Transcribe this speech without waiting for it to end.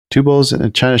Two Bulls in a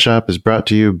China Shop is brought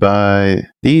to you by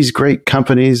these great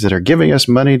companies that are giving us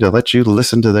money to let you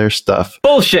listen to their stuff.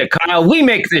 Bullshit, Kyle. We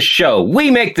make this show.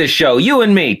 You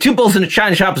and me. Two Bulls in a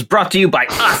China Shop is brought to you by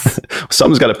us.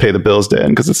 Someone's got to pay the bills, Dan,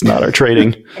 because it's not our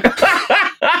trading.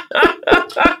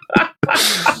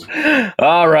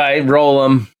 All right, roll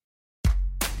them.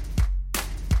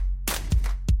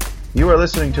 You are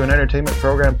listening to an entertainment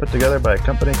program put together by a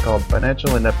company called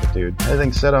Financial Ineptitude.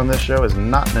 Anything said on this show is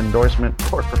not an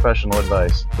endorsement or professional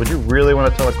advice. Would you really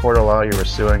want to tell a court of law you were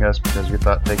suing us because you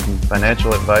thought taking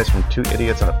financial advice from two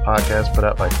idiots on a podcast put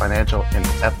out by Financial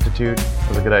Ineptitude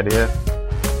was a good idea?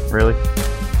 Really?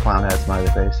 Clown hat, smiley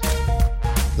face.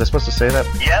 Was I supposed to say that?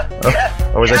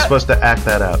 Yep. Or was I supposed to act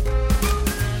that out?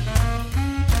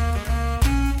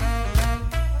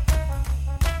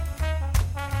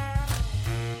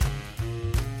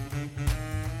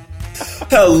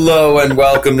 Hello and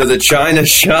welcome to the China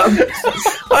Shop.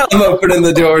 I'm opening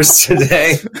the doors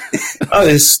today. I'm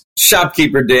this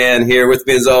shopkeeper Dan here. With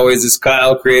me as always is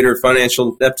Kyle, creator of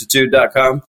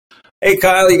financialineptitude.com. Hey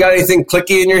Kyle, you got anything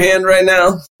clicky in your hand right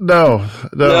now? No.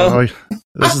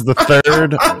 This is the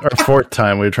third or fourth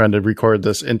time we're trying to record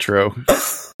this intro.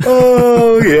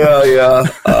 Oh, yeah.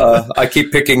 I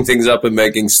keep picking things up and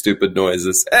making stupid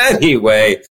noises.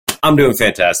 Anyway, I'm doing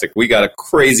fantastic. We got a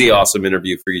crazy awesome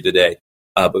interview for you today.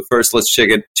 But first, let's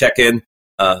check in.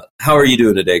 How are you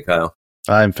doing today, Kyle?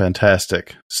 I'm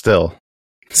fantastic. Still.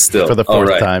 For the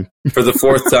fourth time. For the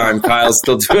fourth time, Kyle's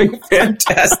still doing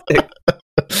fantastic.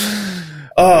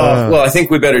 Well, I think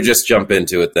we better just jump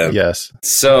into it then. Yes.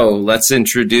 So let's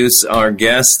introduce our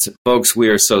guest. Folks, we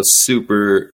are so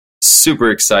super,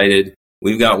 super excited.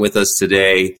 We've got with us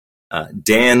today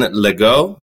Dan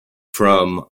Legault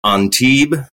from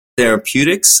Antibes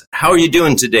Therapeutics. How are you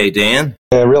doing today, Dan?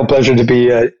 A real pleasure to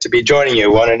be joining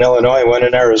you. One in Illinois, one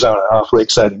in Arizona. Awfully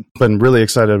exciting. Been really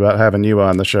excited about having you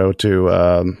on the show too.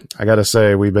 I got to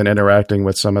say, we've been interacting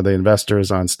with some of the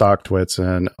investors on StockTwits,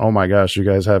 and oh my gosh, you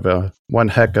guys have one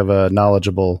heck of a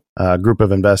knowledgeable group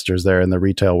of investors there in the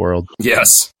retail world.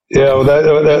 Yes. Yeah,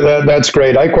 well, that's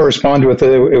great. I correspond with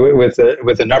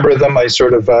a number of them. I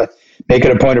sort of make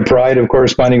it a point of pride of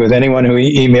corresponding with anyone who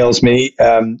emails me.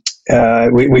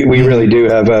 We really do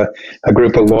have a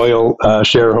group of loyal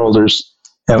shareholders,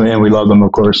 and we love them,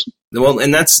 of course. Well,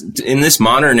 and that's in this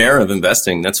modern era of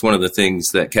investing. That's one of the things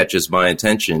that catches my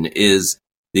attention is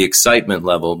the excitement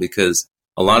level, because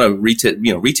a lot of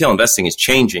retail investing is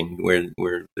changing,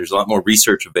 where there's a lot more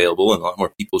research available and a lot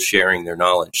more people sharing their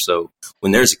knowledge. So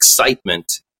when there's excitement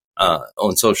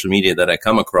on social media that I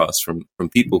come across from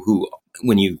people who,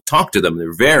 when you talk to them,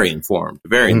 they're very informed.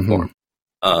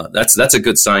 That's a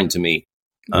good sign to me.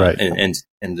 Right.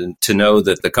 And to know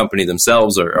that the company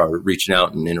themselves are reaching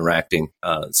out and interacting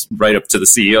right up to the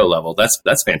CEO level.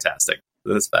 That's fantastic.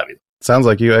 That's fabulous. Sounds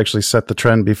like you actually set the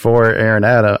trend before Aaron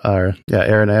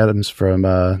Adams from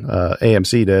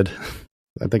AMC did.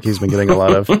 I think he's been getting a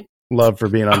lot of love for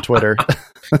being on Twitter.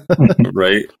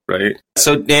 Right.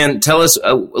 So Dan, tell us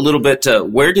a little bit.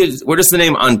 Where does the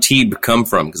name Antibes come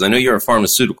from? Because I know you're a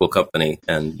pharmaceutical company,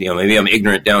 and maybe I'm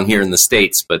ignorant down here in the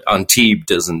States, but Antibes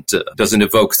doesn't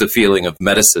evoke the feeling of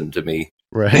medicine to me.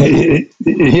 Right.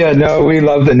 Yeah, no, we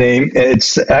love the name.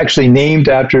 It's actually named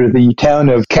after the town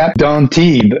of Cap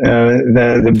d'Antibes,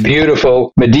 the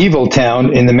beautiful medieval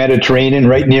town in the Mediterranean,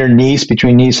 right near Nice,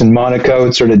 between Nice and Monaco.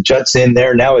 It sort of juts in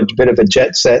there. Now a bit of a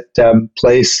jet set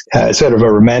place, sort of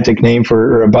a romantic name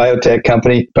for a biotech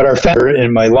company. But our founder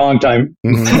and my longtime,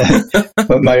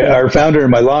 our founder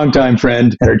and my longtime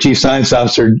friend and our chief science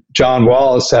officer, John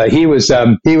Wallace, he was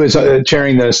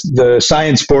chairing the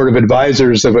science board of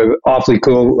advisors of an awfully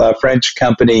cool French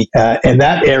company, and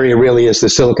that area really is the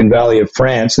Silicon Valley of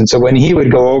France. And so when he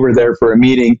would go over there for a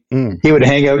meeting, he would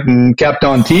hang out in Cap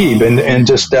d'Antibes and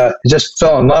just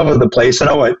fell in love with the place. I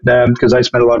know it because I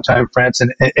spent a lot of time in France,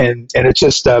 and it's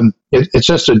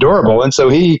just adorable. And so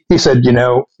he said,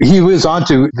 he was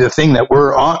onto the thing that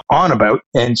we're on about,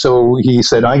 and so he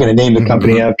said, I'm going to name the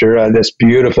company after this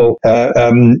beautiful,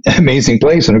 amazing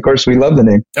place. And of course, we love the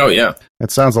name. Oh yeah,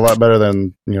 it sounds a lot better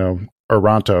than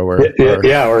Oronto or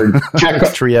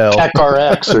Triel. Tech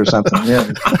RX or something.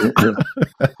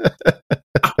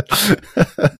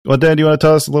 Well, Dan, do you want to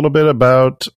tell us a little bit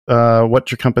about what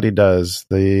your company does?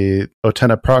 The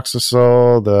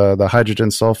Otenoproxazole, the hydrogen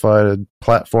sulfide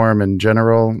platform in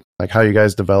general, like how you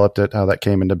guys developed it, how that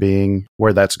came into being,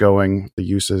 where that's going, the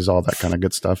uses, all that kind of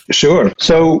good stuff. Sure.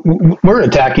 So we're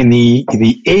attacking the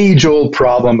age-old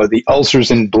problem of the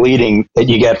ulcers and bleeding that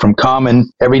you get from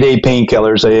common everyday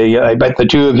painkillers. I bet the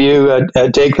two of you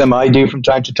take them. I do from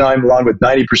time to time, along with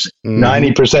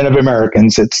 90% of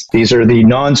Americans. These are the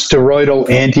non-steroidal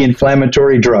anti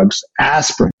anti-inflammatory drugs,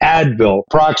 aspirin, Advil,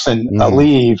 Proxen,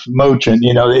 Aleve, Motrin,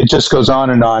 it just goes on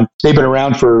and on. They've been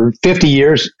around for 50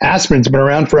 years. Aspirin's been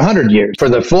around for 100 years. For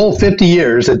the full 50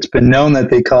 years, it's been known that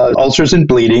they cause ulcers and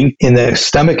bleeding in the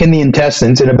stomach and the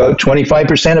intestines in about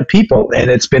 25% of people. And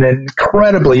it's been an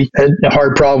incredibly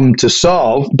hard problem to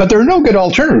solve. But there are no good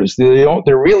alternatives.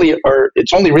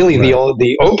 It's only really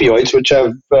the opioids, which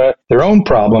have their own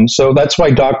problems. So that's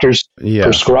why doctors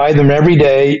prescribe them every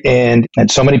day, and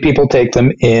so many people take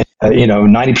them. And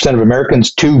 90% of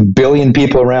Americans, 2 billion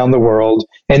people around the world,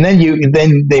 and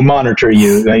then they monitor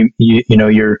you.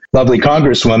 Your lovely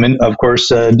Congresswoman, of course,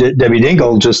 Debbie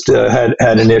Dingell, just had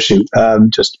an issue,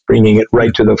 just bringing it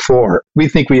right to the fore. We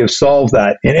think we have solved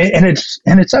that, and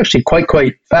it's actually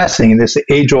quite fascinating. This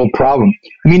age-old problem.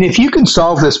 I mean, if you can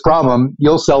solve this problem,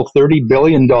 you'll sell $30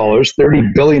 billion,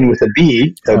 $30 billion with a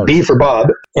B, B for Bob,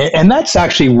 and that's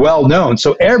actually well known.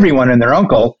 So everyone and their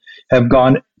uncle have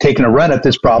taken a run at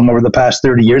this problem over the past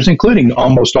 30 years, including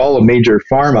almost all of major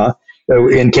pharma,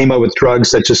 and came up with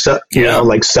drugs such as,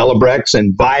 like Celebrex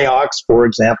and Vioxx, for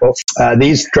example.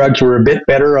 These drugs were a bit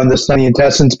better on the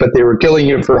intestines, but they were killing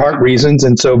you for heart reasons,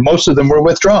 and so most of them were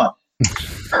withdrawn.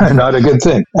 Not a good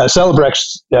thing.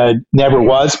 Celebrex never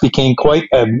became quite,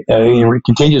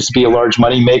 continues to be a large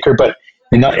money maker, but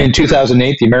in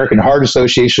 2008, the American Heart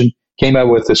Association came out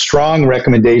with a strong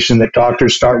recommendation that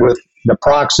doctors start with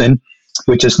naproxen,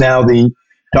 which is now the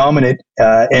dominant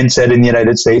NSAID in the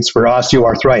United States for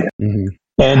osteoarthritis. Mm-hmm.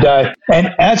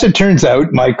 And as it turns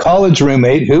out, my college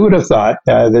roommate, who would have thought,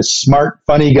 this smart,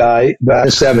 funny guy, about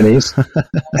his 70s,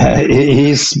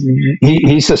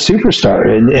 he's a superstar,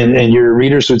 and your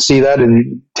readers would see that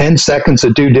in 10 seconds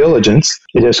of due diligence.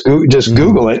 You just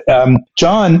Google it.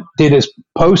 John did his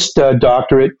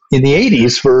postdoctorate in the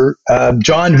 80s for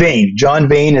John Vane. John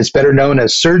Vane is better known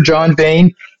as Sir John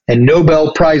Vane, and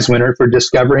Nobel Prize winner for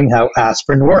discovering how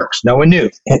aspirin works. No one knew.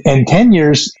 And 10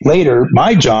 years later,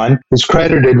 my John is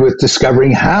credited with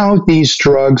discovering how these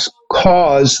drugs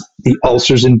cause the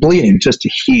ulcers and bleeding. Just a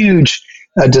huge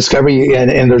discovery,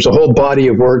 and there's a whole body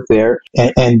of work there.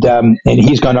 And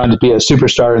he's gone on to be a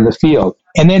superstar in the field.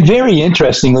 And then very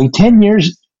interestingly, 10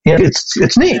 years,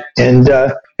 it's neat.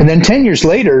 And then 10 years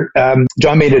later,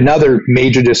 John made another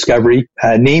major discovery,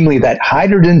 namely that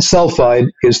hydrogen sulfide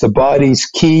is the body's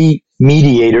key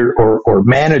mediator or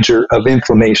manager of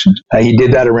inflammation. He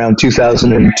did that around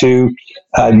 2002.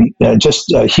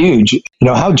 Just huge.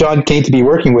 How John came to be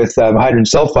working with hydrogen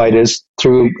sulfide is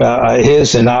through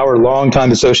his and our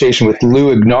longtime association with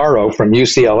Lou Ignarro from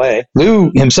UCLA.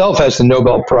 Lou himself has the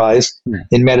Nobel Prize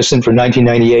in medicine for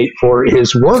 1998 for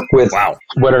his work with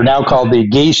what are now called the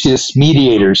gaseous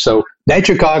mediators. So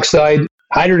nitric oxide,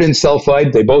 hydrogen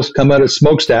sulfide, they both come out of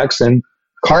smokestacks, and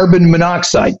carbon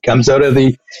monoxide comes out of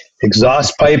the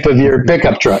exhaust pipe of your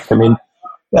pickup truck. I mean,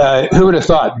 who would have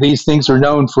thought? These things are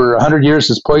known for 100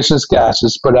 years as poisonous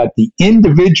gases, but at the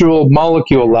individual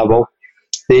molecule level,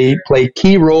 they play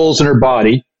key roles in our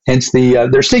body. Hence,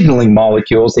 they're signaling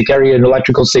molecules. They carry an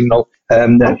electrical signal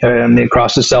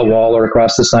across the cell wall or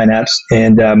across the synapse,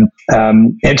 and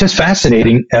it's just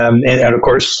fascinating. And of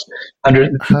course,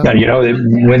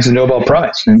 it wins the Nobel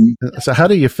Prize. So, how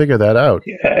do you figure that out?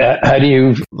 How do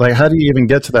you even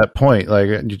get to that point? Like,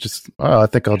 you just, I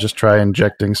think I'll just try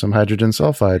injecting some hydrogen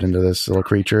sulfide into this little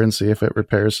creature and see if it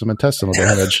repairs some intestinal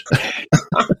damage.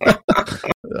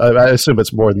 I assume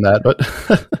it's more than that, but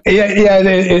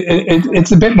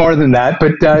it's a bit more than that.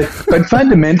 But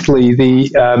fundamentally, the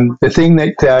thing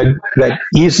that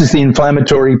eases the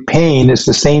inflammatory pain is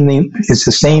the same thing. It's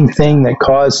the same thing that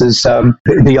causes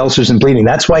the ulcers and bleeding.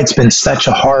 That's why it's been such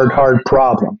a hard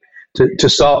problem to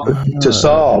solve.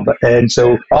 And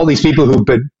so all these people who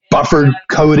put buffered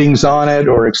coatings on it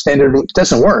or extended, it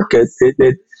doesn't work.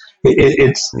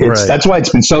 It's right. That's why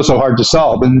it's been so hard to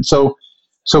solve. And so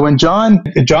when John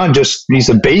he's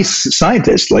a base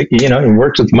scientist, he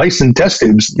works with mice and test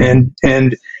tubes, and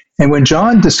when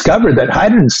John discovered that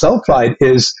hydrogen sulfide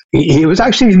he was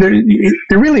actually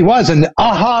there really was an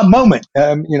aha moment,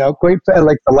 quite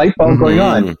like the light bulb going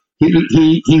on.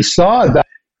 He saw that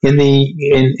in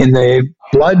the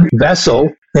blood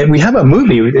vessel, and we have a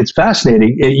movie. It's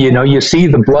fascinating. You see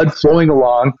the blood flowing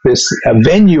along this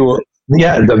venule.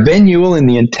 Yeah, the venule in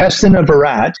the intestine of a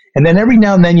rat. And then every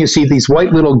now and then you see these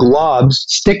white little globs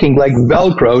sticking like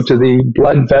Velcro to the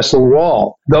blood vessel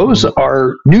wall. Those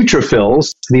are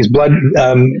neutrophils, these blood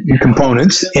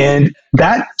components. And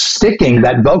that sticking,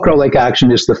 that Velcro-like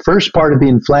action is the first part of the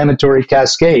inflammatory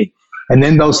cascade. And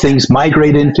then those things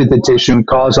migrate into the tissue and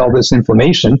cause all this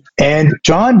inflammation. And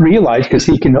John realized, because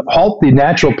he can halt the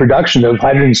natural production of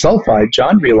hydrogen sulfide,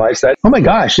 John realized that, oh my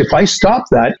gosh, if I stop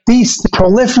that, these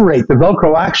proliferate. The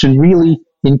Velcro action really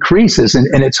increases,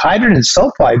 and it's hydrogen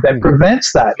sulfide that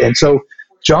prevents that. And so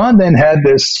John then had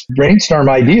this brainstorm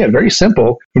idea, very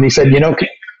simple, and he said,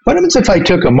 what happens if I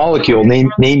took a molecule,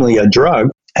 namely a drug,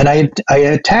 and I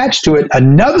attached to it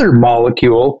another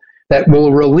molecule that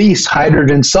will release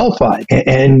hydrogen sulfide,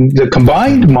 and the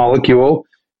combined molecule,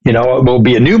 it will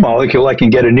be a new molecule. I can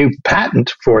get a new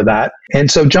patent for that. And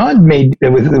so John made,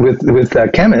 with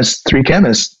chemists, 3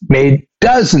 chemists, made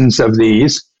dozens of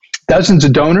these, dozens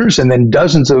of donors, and then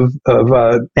dozens of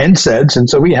NSAIDs. And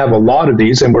so we have a lot of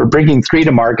these, and we're bringing 3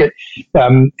 to market.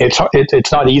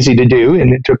 It's not easy to do,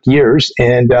 and it took years.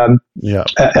 And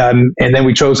then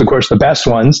we chose, of course, the best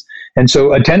ones. And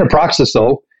so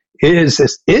atenoproxazole is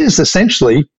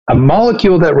essentially a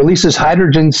molecule that releases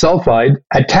hydrogen sulfide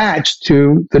attached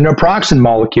to the naproxen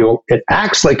molecule. It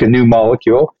acts like a new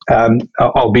molecule,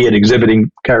 albeit exhibiting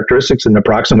characteristics of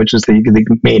naproxen, which is the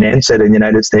main NSAID in the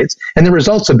United States. And the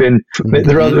results have been,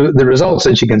 the results,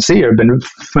 as you can see, have been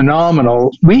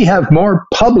phenomenal. We have more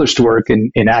published work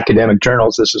in academic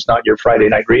journals. This is not your Friday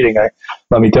night reading,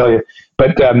 let me tell you.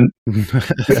 But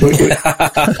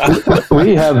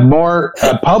we have more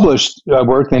published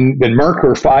work than Merck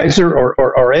or Pfizer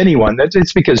or anyone.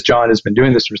 It's because John has been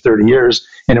doing this for 30 years,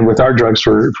 and with our drugs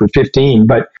for 15.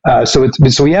 But so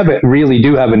we really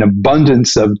do have an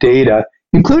abundance of data,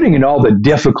 including in all the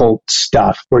difficult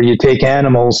stuff where you take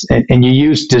animals and you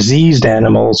use diseased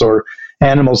animals or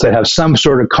animals that have some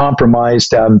sort of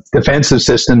compromised defensive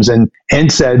systems, and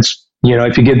NSAIDs.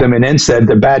 If you give them an NSAID,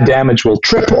 the bad damage will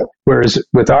triple. Whereas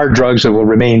with our drugs, it will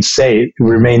remain safe.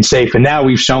 And now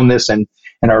we've shown this in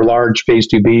our large phase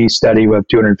 2B study with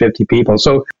 250 people.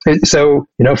 So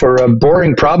for a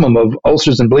boring problem of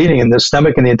ulcers and bleeding in the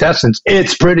stomach and the intestines,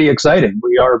 it's pretty exciting.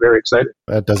 We are very excited.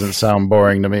 That doesn't sound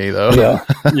boring to me, though. Yeah.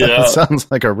 It sounds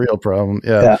like a real problem.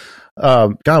 Yeah.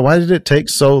 God, why did it take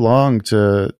so long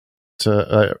to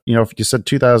if you said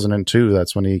 2002,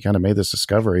 that's when he kind of made this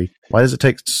discovery. Why does it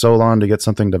take so long to get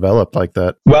something developed like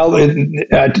that? Well,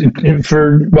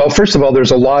 first of all, there's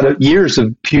a lot of years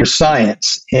of pure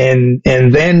science, and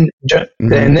then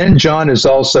John is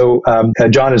also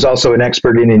an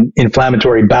expert in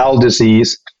inflammatory bowel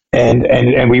disease. And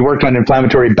we worked on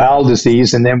inflammatory bowel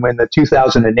disease, and then when the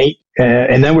 2008,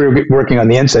 and then we were working on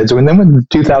the NSAIDs. And then when the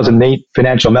 2008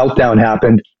 financial meltdown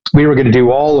happened, we were going to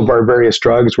do all of our various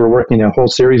drugs. We're working on a whole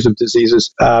series of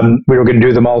diseases. We were going to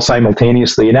do them all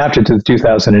simultaneously. And after the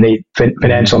 2008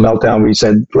 financial meltdown, we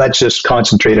said, let's just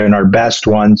concentrate on our best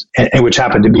ones, and which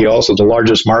happened to be also the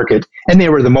largest market. And they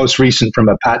were the most recent from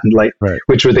a patent life,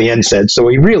 which were the NSAIDs. So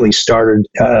we really started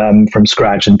from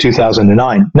scratch in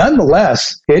 2009.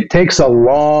 Nonetheless, it takes a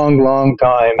long, long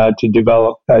time to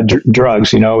develop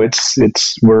drugs.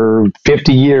 We're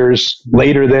 50 years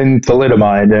later than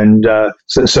thalidomide, and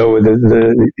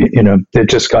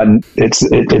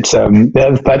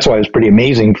that's why it's pretty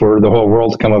amazing for the whole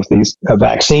world to come up with these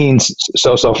vaccines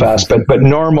so fast. But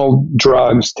normal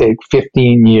drugs take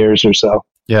 15 years or so.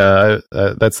 Yeah,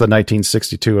 that's the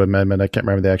 1962 amendment. I can't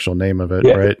remember the actual name of it,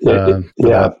 right?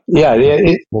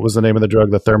 What was the name of the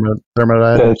drug? The thalidomide.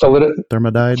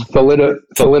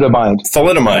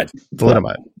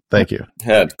 Thalidomide. Thank you.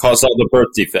 Had caused all the birth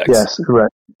defects. Yes,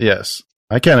 correct. Yes.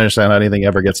 I can't understand how anything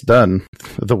ever gets done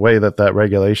the way that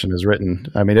regulation is written.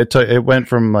 I mean, it went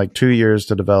from like 2 years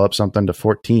to develop something to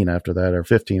 14 after that, or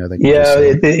 15, I think.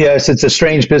 Yeah, yes, it's a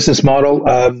strange business model.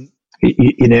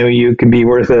 You can be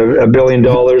worth $1 billion.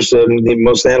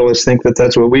 Most analysts think that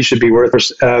that's what we should be worth.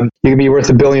 You can be worth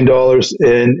 $1 billion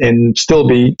and still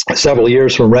be several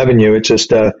years from revenue. It's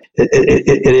just it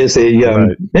is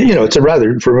it's a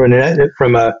rather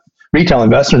from a retail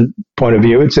investment point of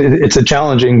view, it's a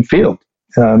challenging field.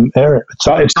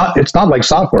 It's not like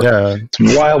software. Yeah.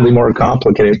 It's wildly more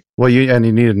complicated. Well, you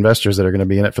need investors that are going to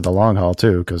be in it for the long haul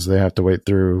too, because they have to wait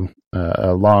through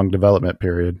a long development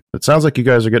period. It sounds like you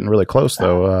guys are getting really close,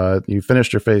 though. You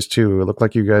finished your phase 2. It looked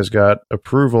like you guys got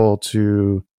approval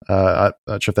to. I'm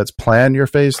not sure if that's plan your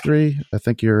phase 3. I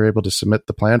think you're able to submit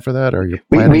the plan for that, or you're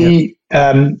planning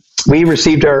we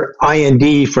received our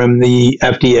IND from the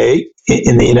FDA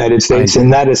in the United States,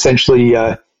 and that essentially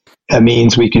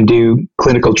means we can do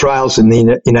clinical trials in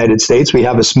the United States. We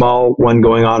have a small one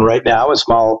going on right now, a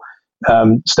small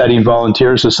study in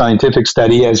volunteers, a scientific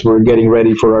study, as we're getting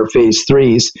ready for our phase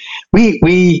 3s.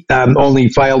 We only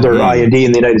filed our IND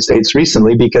in the United States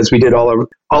recently because we did all of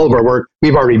our work.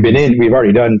 We've already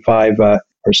done 5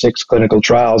 or 6 clinical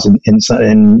trials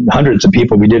in hundreds of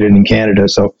people. We did it in Canada.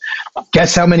 So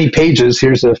guess how many pages?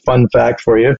 Here's a fun fact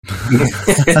for you.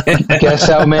 Guess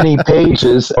how many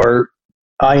pages our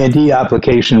IND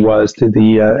application was to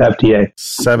the FDA?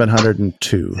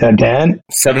 702. Dan?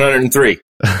 703.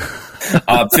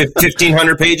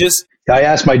 1,500 pages? I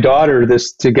asked my daughter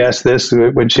to guess this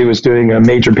when she was doing a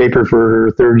major paper for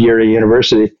her third year at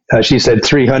university. She said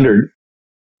 300.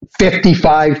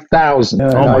 55,000.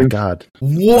 Oh my God.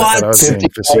 What? I was being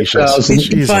facetious.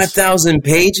 55,000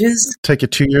 pages? Take you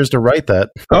 2 years to write that.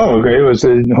 Oh, okay. It was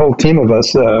a whole team of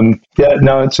us.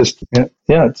 It's just,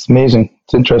 it's amazing.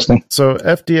 It's interesting. So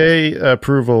FDA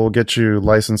approval gets you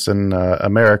licensed in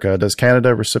America. Does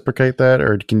Canada reciprocate that,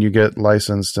 or can you get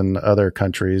licensed in other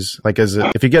countries? Like,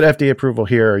 if you get FDA approval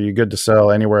here, are you good to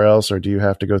sell anywhere else, or do you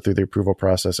have to go through the approval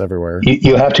process everywhere?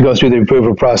 You have to go through the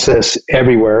approval process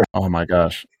everywhere. Oh my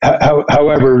gosh.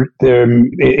 However,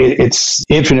 it's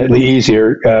infinitely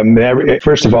easier.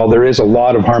 First of all, there is a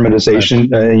lot of harmonization,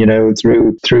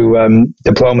 through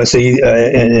diplomacy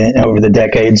over the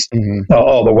decades. Mm-hmm.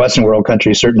 All the Western world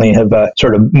countries certainly have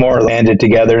sort of more landed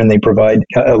together, and they provide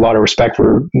a lot of respect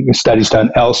for studies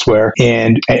done elsewhere.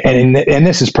 And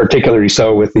this is particularly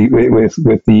so with the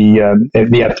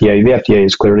FDA. The FDA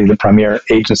is clearly the premier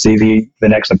agency. The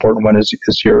next important one is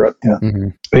Europe. Yeah.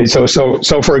 Mm-hmm.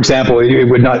 So for example,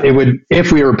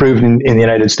 if we were approved in the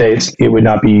United States, it would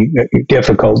not be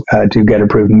difficult to get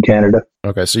approved in Canada.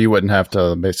 Okay, so you wouldn't have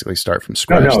to basically start from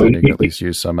scratch. No, then you could at least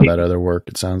use some of that other work,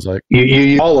 it sounds like.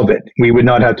 All of it. We would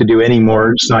not have to do any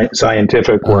more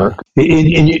scientific work.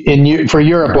 For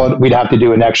Europe, we'd have to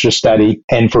do an extra study.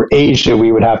 And for Asia,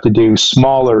 we would have to do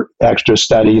smaller extra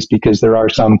studies because there are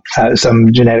some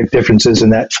genetic differences in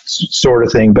that sort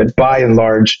of thing. But by and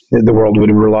large, the world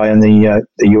would rely on the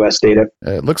U.S. data.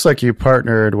 It looks like you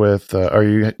partnered with,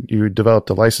 you developed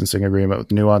a licensing agreement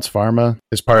with Nuance Pharma.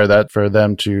 Is part of that for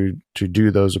them to do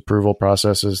those approval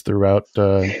processes throughout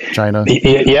China?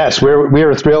 Yes, we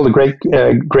were thrilled. A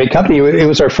great company. It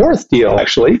was our fourth deal,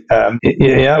 actually.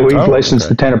 We've licensed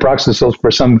the tanaproxetine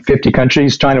for some 50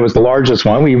 countries. China was the largest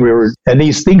one. And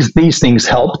these things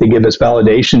help. They give us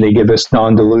validation. They give us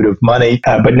non-dilutive money.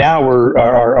 But now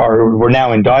we're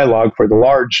now in dialogue for the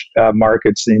large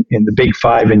markets in the big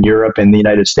five in Europe and the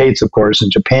United States, of course, and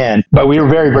Japan. But we were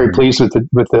very, very pleased with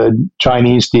the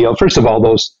Chinese deal. First of all,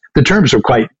 the terms were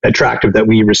quite attractive that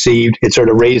we received. It sort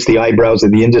of raised the eyebrows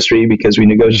of the industry because we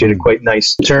negotiated quite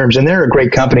nice terms. And they're a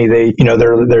great company. Their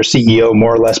CEO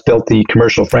more or less built the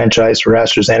commercial franchise for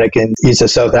AstraZeneca. He's a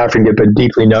South African, but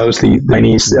deeply knows the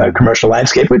Chinese commercial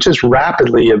landscape, which is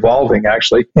rapidly evolving,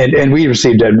 actually. And we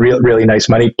received a really nice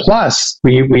money. Plus,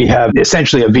 we have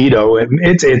essentially a veto.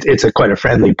 It's quite a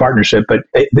friendly partnership, but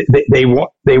they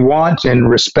want and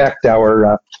respect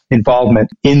our involvement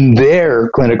in their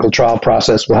clinical trial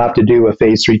process. We'll have to do a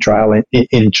phase 3 trial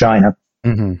in China.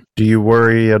 Mm-hmm. Do you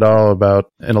worry at all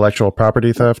about intellectual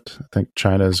property theft? I think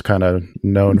China is kind of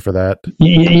known for that.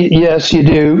 Yes, you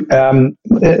do.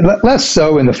 Less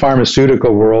so in the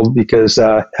pharmaceutical world because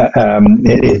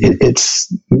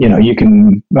it's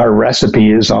our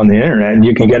recipe is on the internet and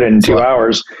you can get it in 2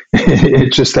 hours.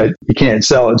 It's just that you can't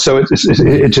sell it. So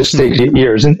it just takes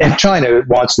years. And China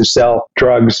wants to sell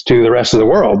drugs to the rest of the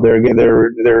world. Their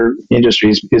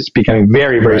industry is becoming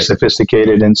very, very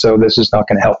sophisticated. And so this is not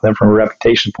going to help them from a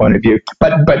reputation point of view.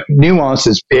 But Nuance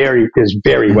is very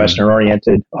Western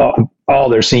oriented. All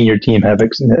their senior team have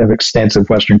extensive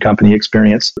Western company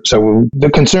experience. So the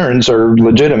concerns are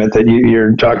legitimate that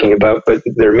you're talking about, but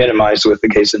they're minimized with the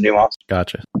case of Nuance.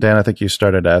 Gotcha. Dan, I think you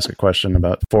started to ask a question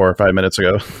about 4 or 5 minutes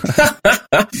ago.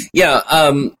 Yeah.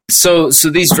 So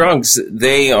these drugs, are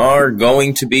they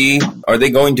going to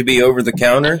be over the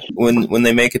counter when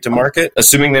they make it to market,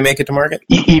 assuming they make it to market?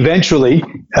 Eventually,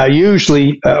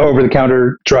 usually over the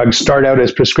counter drugs start out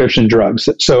as prescription drugs.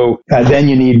 So then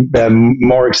you need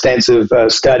more extensive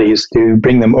studies to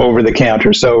bring them over the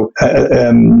counter. So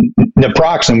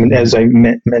naproxen, as I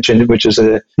mentioned, which is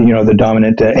the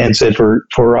dominant NSAID for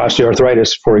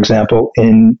osteoarthritis, for example,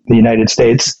 in the United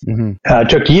States,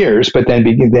 took years, but then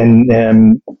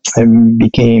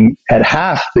became at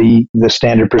half the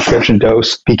standard prescription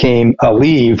dose, became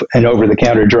Aleve, an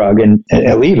over-the-counter drug. And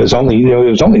Aleve is only it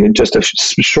was only just a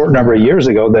short number of years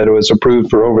ago that it was approved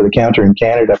for over-the-counter in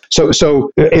Canada.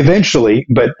 So eventually,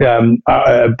 but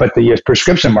the the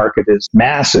prescription market is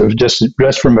massive, just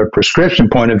from a prescription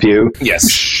point of view. Yes.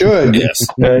 Should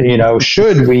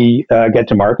we get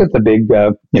to market, the big,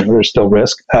 there's still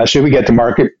risk. Should we get to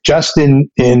market just in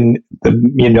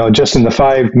the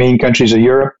 5 main countries of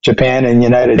Europe, Japan, and the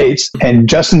United States, and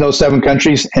just in those 7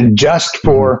 countries, and just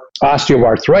for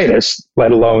osteoarthritis,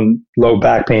 let alone low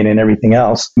back pain and everything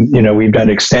else? We've done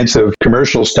extensive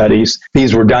commercial studies.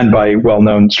 These were done by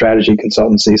well-known strategy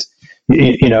consultancies.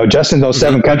 Just in those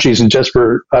 7 countries, and just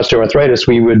for osteoarthritis,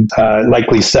 we would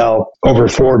likely sell over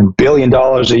 $4 billion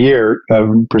a year of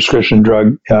prescription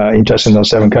drug just in those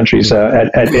 7 countries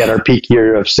at our peak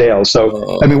year of sales.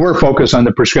 So, we're focused on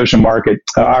the prescription market.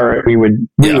 We would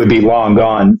be long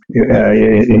gone,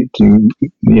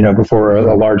 before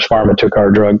a large pharma took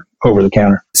our drug over the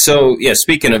counter. So,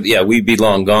 speaking of, we'd be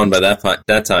long gone by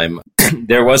that time.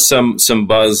 There was some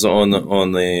buzz on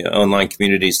the online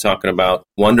communities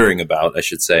wondering about, I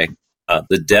should say,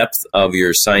 the depth of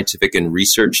your scientific and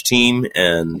research team,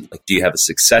 and do you have a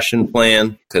succession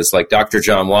plan? Because Dr.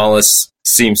 John Wallace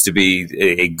seems to be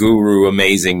a guru,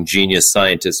 amazing genius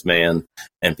scientist man,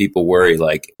 and people worry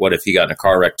what if he got in a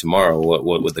car wreck tomorrow?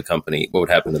 What would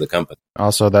happen to the company?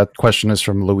 Also, that question is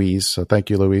from Louise. So thank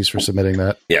you, Louise, for submitting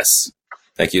that. Yes.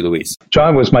 Thank you, Louise.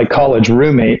 John was my college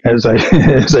roommate, as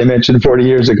I mentioned 40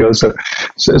 years ago. So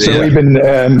we've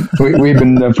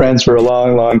been friends for a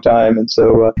long, long time. And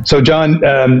so John,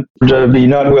 to be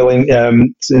not willing,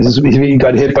 since he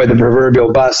got hit by the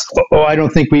proverbial bus. I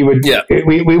don't think we would. Yeah.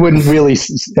 We wouldn't really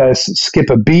skip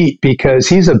a beat, because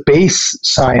he's a base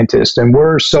scientist, and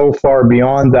we're so far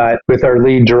beyond that with our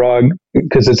lead drug,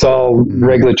 because it's all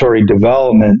regulatory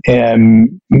development.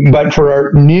 But for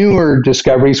our newer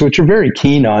discoveries, which are very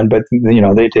keen on, but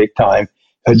they take time.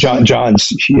 John's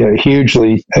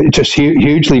hugely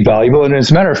valuable. And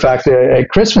as a matter of fact, at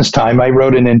Christmas time, I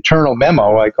wrote an internal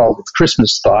memo. I called it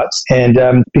Christmas Thoughts.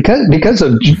 And because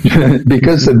of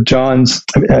John's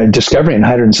discovery in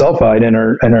hydrogen sulfide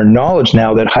and our knowledge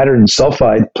now that hydrogen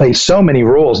sulfide plays so many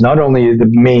roles, not only the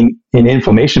main in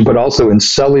inflammation, but also in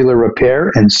cellular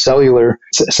repair and cellular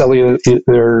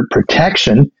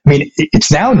protection.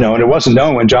 It's now known, it wasn't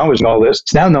known when John was in all this,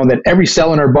 it's now known that every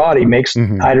cell in our body makes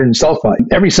hydrogen sulfide.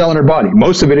 Every cell in our body,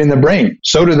 most of it in the brain.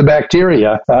 So do the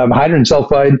bacteria. Hydrogen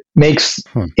sulfide makes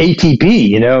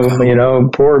ATP.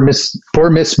 Poor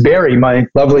Miss Berry, my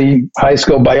lovely high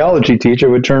school biology teacher,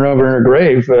 would turn over in her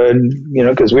grave,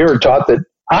 because we were taught that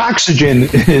oxygen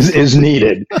is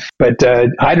needed, but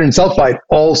hydrogen sulfide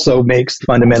also makes the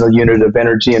fundamental unit of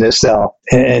energy in a cell.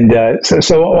 And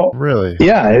so really,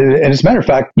 yeah. And as a matter of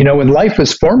fact, when life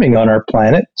was forming on our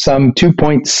planet some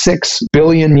 2.6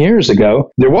 billion years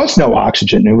ago, there was no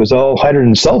oxygen. It was all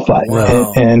hydrogen sulfide.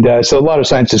 Wow. And so a lot of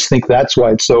scientists think that's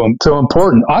why it's so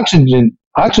important. Oxygen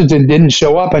didn't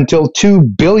show up until 2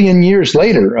 billion years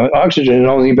later. Oxygen had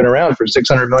only been around for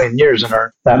 600 million years in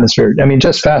our atmosphere.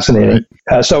 Just fascinating.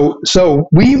 So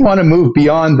we want to move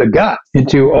beyond the gut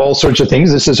into all sorts of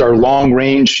things. This is our long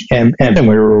range, and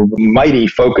we're mighty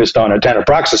focused on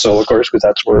etanoproxazole, of course, because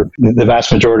that's where the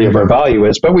vast majority of our value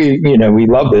is. But we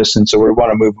love this, and so we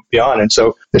want to move beyond. And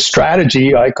so the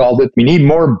strategy, I called it, we need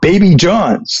more baby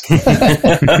Johns.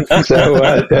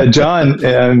 So John,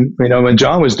 when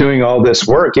John was doing all this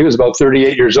work, he was about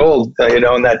 38 years old, in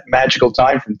that magical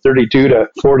time from 32 to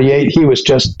 48. He was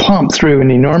just pumped through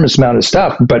an enormous amount of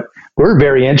stuff. But we're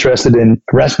very interested in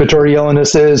respiratory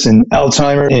illnesses and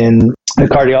Alzheimer's, in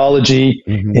cardiology,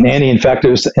 and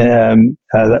anti-infectives,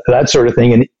 that sort of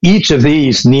thing. And each of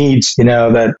these needs,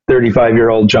 that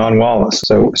 35-year-old John Wallace.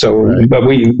 So, right. But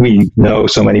we know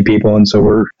so many people, and so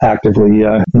we're actively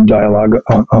in dialogue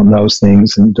on those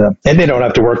things. And they don't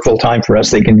have to work full time for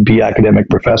us; they can be academic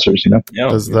professors.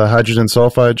 Does the hydrogen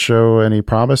sulfide show any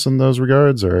promise in those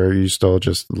regards, or are you still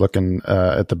just looking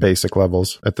at the basic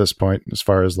levels at this point, as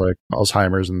far as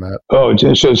Alzheimer's and that? Oh,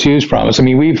 it shows huge promise.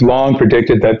 We've long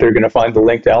predicted that they're going to find the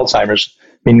link to Alzheimer's.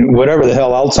 Whatever the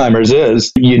hell Alzheimer's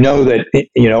is,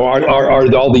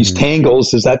 are all these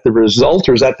tangles, is that the result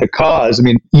or is that the cause?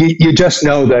 You just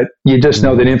know that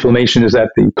inflammation is at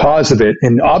the cause of it.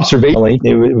 And observationally,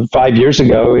 5 years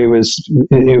ago, it was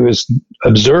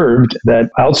observed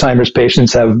that Alzheimer's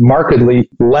patients have markedly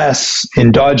less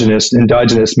endogenous.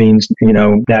 Endogenous means,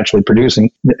 naturally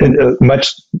producing,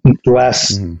 much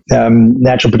less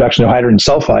natural production of hydrogen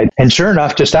sulfide. And sure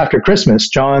enough, just after Christmas,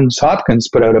 Johns Hopkins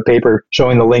put out a paper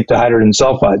showing the link to hydrogen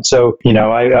sulfide. So,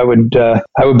 I would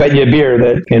bet you a beer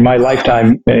that in my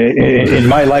lifetime,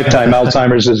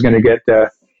 Alzheimer's is going to get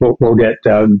will get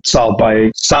solved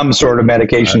by some sort of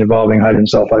medication involving hydrogen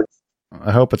sulfide.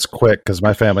 I hope it's quick because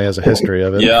my family has a history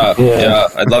of it. Yeah.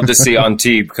 I'd love to see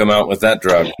Antibes come out with that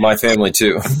drug. My family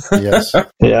too. Yes.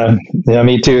 Yeah,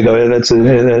 me too. Though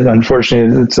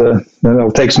unfortunately,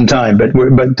 it'll take some time, but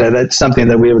that's something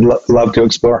that we would love to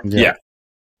explore. Yeah.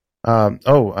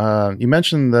 You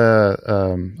mentioned the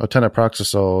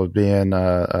otenoproxazole being,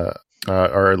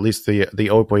 or at least the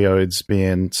opioids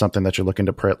being something that you're looking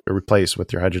to replace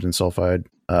with your hydrogen sulfide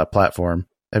platform.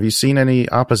 Have you seen any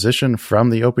opposition from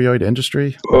the opioid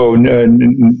industry? Oh, no,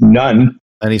 none.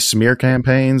 Any smear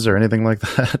campaigns or anything like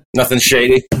that? Nothing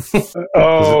shady.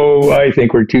 I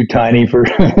think we're too tiny for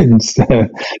them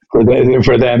to.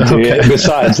 Okay.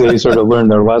 Besides, they sort of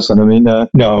learned their lesson. I mean,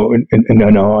 no.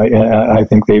 I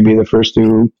think they'd be the first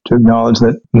to acknowledge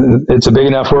that it's a big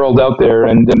enough world out there,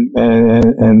 and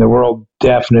the world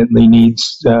definitely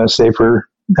needs safer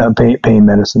pain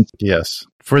medicine. Yes.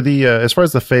 For the as far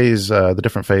as the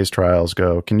different phase trials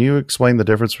go, can you explain the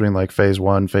difference between like phase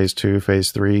 1, phase 2,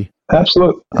 phase 3?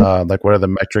 Absolutely. Like what are the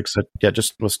metrics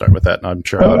we'll start with that, and I'm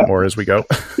sure I'll have more as we go.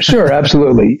 Sure,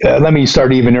 absolutely. Let me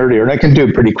start even earlier, and I can do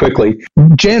it pretty quickly.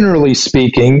 Generally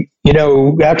speaking,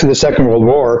 after the Second World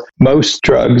War,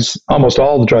 almost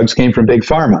all the drugs came from big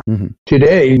pharma. Mm-hmm.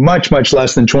 Today, much, much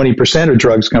less than 20% of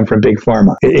drugs come from big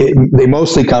pharma. They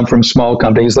mostly come from small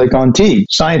companies like Antibes.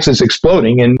 Science is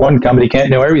exploding, and one company can't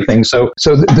know everything. So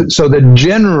the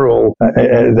general,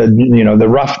 the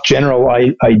rough general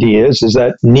idea is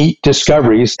that neat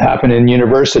discoveries happen in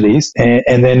universities,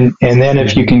 and then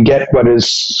if you can get what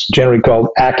is generally called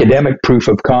academic proof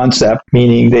of concept,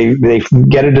 meaning they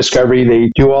get a discovery,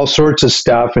 they do all sorts of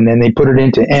stuff, and then they put it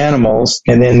into animals,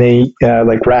 and then they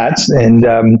like rats, and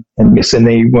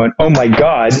they went, oh my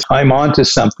God, I'm onto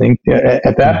something.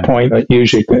 At that point,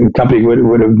 usually a company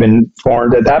would have been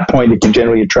formed. At that point, it can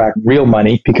generally attract real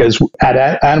money, because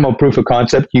at animal proof of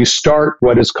concept, you start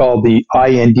what is called the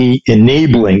IND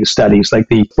enabling studies, like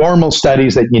the formal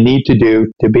studies that you need to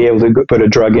do to be able to put a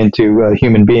drug into a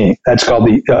human being. That's called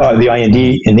the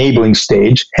IND enabling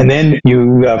stage, and then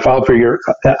you file for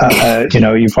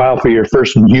your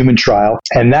first human trial,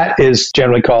 and that is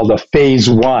generally called a phase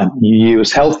 1. You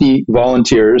use healthy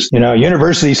volunteers,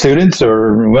 university students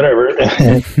or whatever,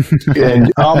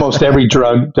 and almost every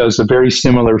drug does a very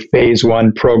similar phase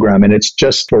 1 program, and it's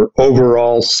just for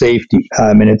overall safety.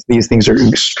 And these things are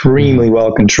extremely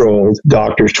well controlled,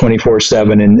 doctors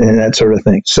 24/7 and that sort of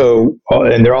thing. So,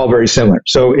 and they're all very similar.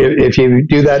 So if you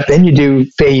do that, then you do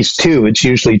phase 2. It's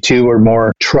usually 2 or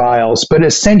more trials, but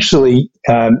essentially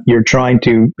you're trying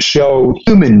to show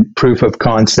human proof of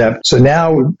concept. So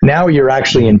now you're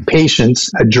actually in patients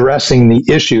addressing the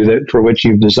issue for which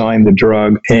you've designed the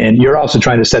drug, and you're also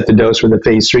trying to set the dose for the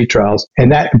phase 3 trials.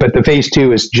 But the phase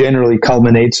 2 is generally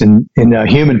culminates in a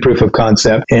human proof of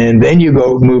concept, and then you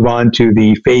move on to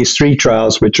the phase 3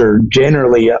 trials, which are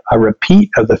generally a repeat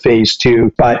of the phase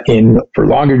 2, but for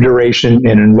longer duration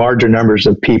and in larger numbers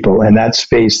of people, and that's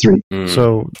phase 3.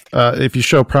 So if you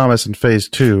show promise in phase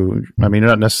 2, I mean, you're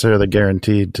not necessarily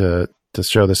guaranteed to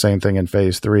show the same thing in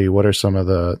phase 3. What are some of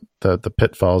the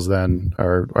pitfalls then,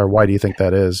 or why do you think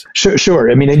that is? Sure.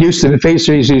 I mean, phase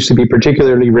 3s used to be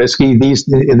particularly risky.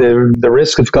 The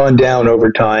risks have gone down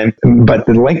over time, but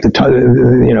the length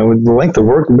of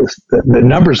work, the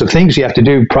numbers of things you have to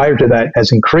do prior to that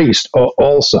has increased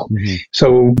also. Mm-hmm.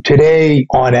 So today,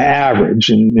 on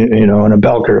average, on a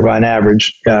bell curve, on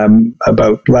average,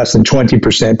 about less than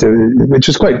 20%, which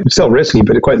is still risky,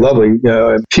 but quite lovely.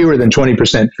 Fewer than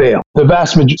 20% fail. The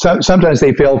vast majority, sometimes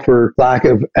they fail for lack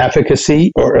of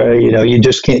efficacy, or you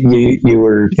just can't.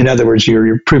 In other words,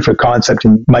 your proof of concept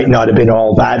might not have been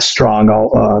all that strong.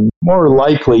 More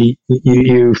likely,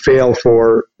 you fail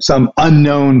for some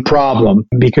unknown problem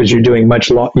because you're doing much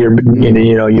you're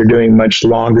doing much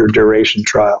longer duration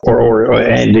trial,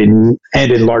 and in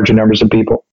larger numbers of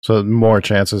people. So more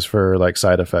chances for like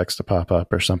side effects to pop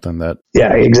up or something that.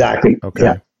 Yeah, exactly. Okay.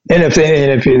 Yeah. And if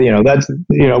that's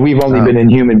we've only been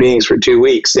in human beings for 2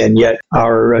 weeks, and yet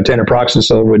our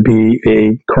otenoproxazole would be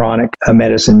a chronic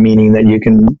medicine, meaning that you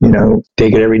can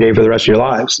take it every day for the rest of your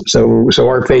lives. So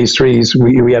our phase 3s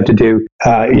we have to do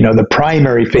the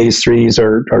primary phase 3s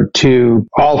are 2.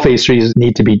 All phase 3s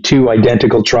need to be 2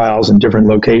 identical trials in different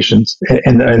locations,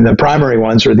 and the primary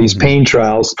ones are these pain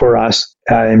trials for us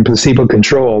and placebo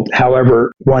controlled.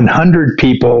 However, 100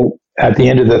 people. At the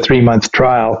end of the 3-month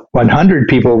trial, 100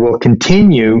 people will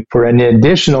continue for an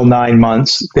additional 9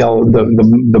 months.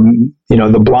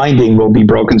 The blinding will be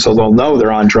broken, so they'll know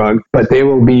they're on drug, but they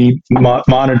will be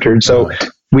monitored. So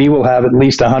we will have at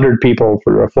least 100 people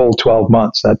for a full 12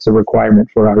 months. That's a requirement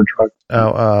for our drug.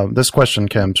 This question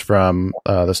comes from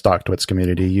the StockTwits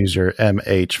community, user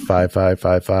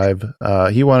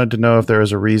MH5555. He wanted to know if there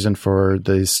was a reason for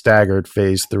the staggered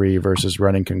phase 3 versus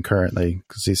running concurrently,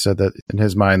 because he said that in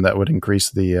his mind that would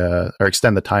increase or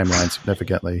extend the timeline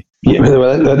significantly. Yeah,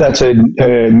 well, that's a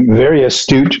very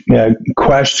astute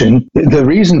question. The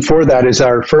reason for that is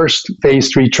our first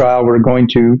phase 3 trial, we're going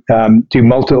to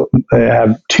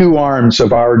have 2 arms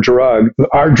of our drug.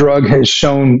 Our drug has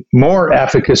shown more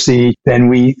efficacy than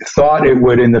we thought it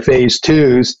would in the phase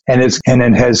 2s, and it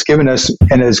has given us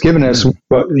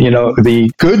the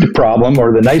good problem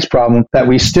or the nice problem that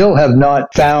we still have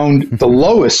not found the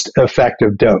lowest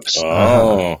effective dose.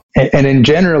 Oh. And in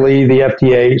generally, the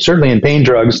FDA, certainly in pain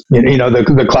drugs,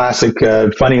 the classic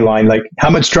funny line, like, how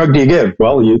much drug do you give?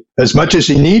 Well, as much as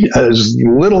you need, as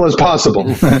little as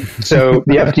possible. So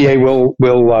the FDA will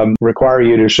require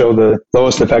you to show the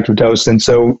lowest effective dose. And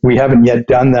so we haven't yet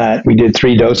done that. We did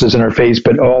 3 doses in our phase,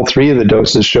 but all 3 of the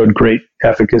doses showed great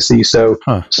efficacy. So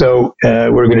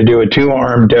we're going to do a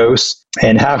 2-arm dose.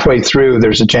 And halfway through,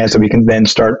 there's a chance that we can then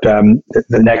start the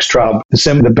next trial,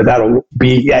 but that'll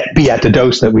be at the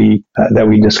dose that we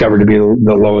discovered to be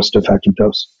the lowest effective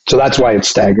dose. So that's why it's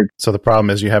staggered. So the problem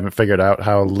is you haven't figured out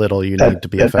how little you need to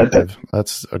be effective.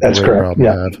 That's a great correct.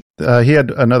 problem to have. He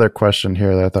had another question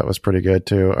here that I thought was pretty good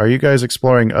too. Are you guys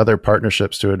exploring other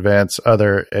partnerships to advance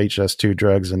other HS2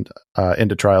 drugs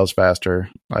into trials faster,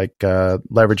 like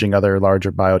leveraging other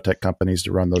larger biotech companies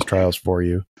to run those trials for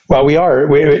you? Well, we are.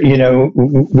 We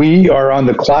are on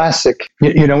the classic.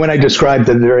 When I described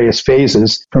the various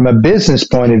phases from a business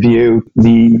point of view,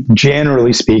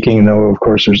 generally speaking, though of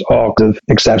course there's all of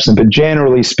exceptions, but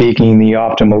generally speaking, the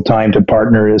optimal time to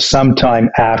partner is sometime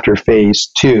after phase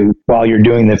 2, while you're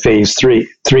doing the phase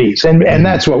 3s, and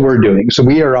that's what we're doing. So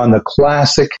we are on the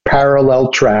classic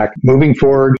parallel track, moving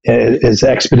forward as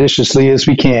expeditiously as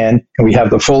we can, and we have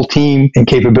the full team and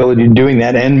capability of doing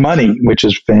that, and money, which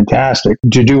is fantastic,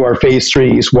 to do our phase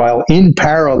 3s, while in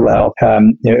parallel,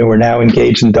 we're now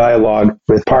engaged in dialogue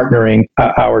with partnering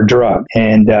our drug.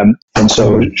 And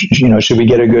so, should we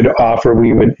get a good offer,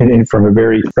 we would, from a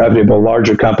very reputable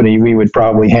larger company, we would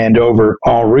probably hand over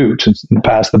en route and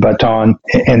pass the baton,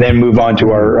 and then move on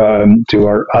to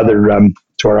our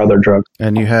other drug.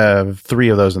 And you have 3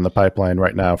 of those in the pipeline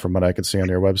right now, from what I could see on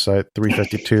your website.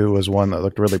 352 was one that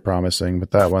looked really promising, but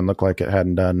that one looked like it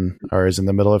hadn't done, or is in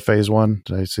the middle of phase 1.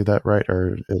 Did I see that right?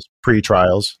 Or is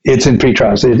pre-trials? It's in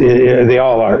pre-trials. They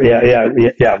all are. Yeah.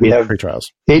 We have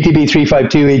pre-trials. ATB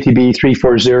 352, ATB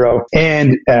 340,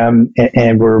 and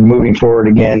we're moving forward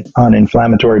again on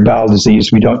inflammatory bowel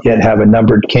disease. We don't yet have a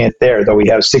numbered count there, though we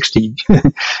have 60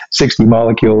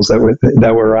 molecules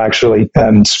that we're actually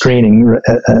screening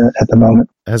at the moment.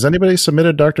 Has anybody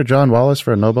submitted Dr. John Wallace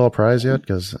for a Nobel Prize yet?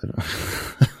 Because,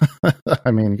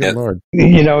 I mean, good Lord.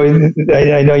 I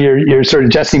know you're sort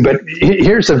of jesting, but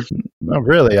here's No,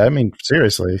 really. I mean,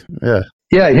 seriously. Yeah.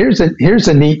 Yeah, here's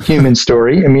a neat human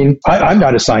story. I mean, I'm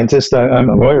not a scientist. I'm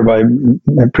a lawyer by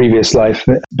my previous life.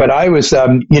 But I was,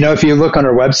 if you look on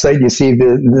our website, you see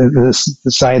the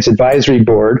Science Advisory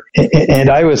Board. And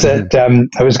I was at,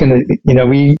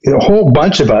 a whole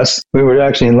bunch of us, we were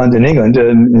actually in London,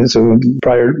 England, so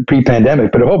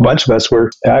pre-pandemic, but a whole bunch of us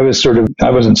I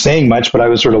wasn't saying much, but I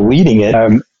was sort of leading it.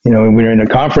 We were in a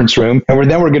conference room, and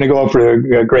then we're going to go out for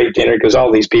a great dinner because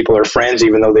all these people are friends,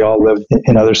 even though they all live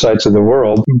in other sides of the world,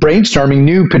 brainstorming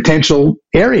new potential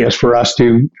areas for us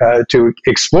to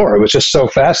explore. It was just so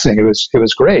fascinating. It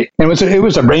was great. And it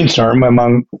was a brainstorm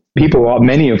among people,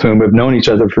 many of whom have known each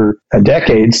other for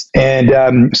decades, and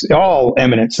all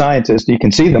eminent scientists. You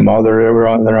can see them all. They're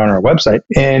on our website.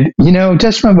 And,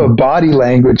 just from a body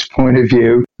language point of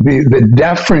view, the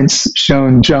deference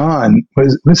shown John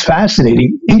was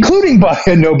fascinating, including by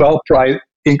a Nobel Prize.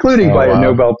 A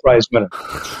Nobel Prize winner.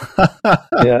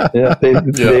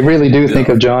 They really do think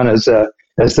of John as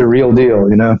the real deal,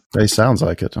 He sounds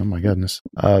like it. Oh my goodness.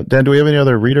 Dan, do we have any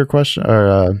other reader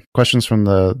questions from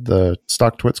the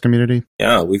StockTwits community?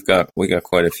 Yeah, we got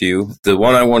quite a few. The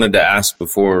one I wanted to ask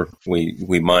before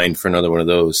we mined for another one of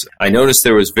those, I noticed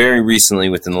there was very recently,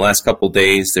 within the last couple of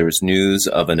days, there was news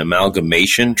of an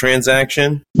amalgamation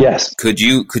transaction. Yes. Could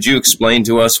you explain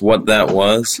to us what that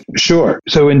was? Sure.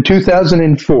 So in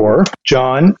 2004,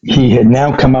 John, he had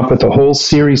now come up with a whole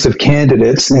series of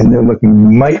candidates, and they're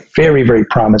looking very, very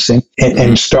promising,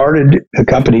 and started a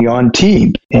company on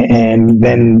Teeb. And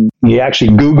then he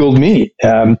actually Googled me,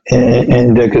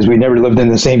 and because we never lived in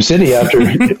the same city after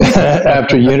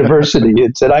university,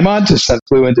 it said I'm on to some,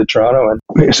 flew into Toronto,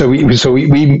 and so we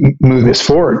moved this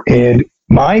forward. And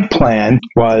my plan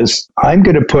was I'm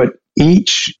going to put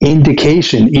each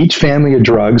indication, each family of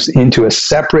drugs into a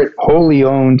separate wholly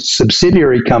owned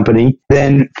subsidiary company,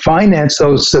 then finance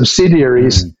those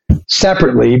subsidiaries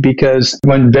separately, because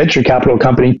one venture capital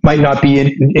company might not be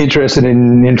interested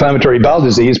in inflammatory bowel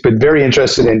disease, but very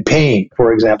interested in pain,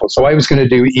 for example. So I was going to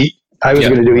do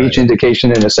going to do each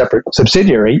indication in a separate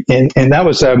subsidiary, and that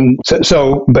was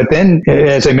so. But then,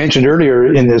 as I mentioned earlier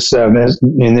in this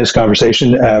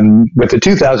conversation, with the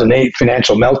 2008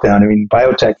 financial meltdown, I mean,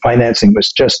 biotech financing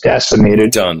was just decimated.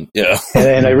 Done, yeah.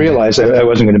 And I realized I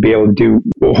wasn't going to be able to do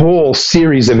a whole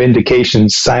series of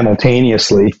indications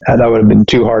simultaneously. That would have been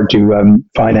too hard to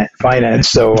finance.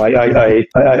 So I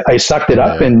sucked it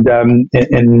up and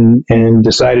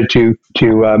decided to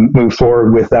move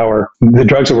forward with the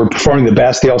drugs that were performing the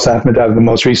best. They also happen to have the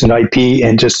most recent IP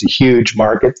and just a huge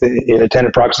market in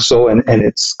etenoproxazole and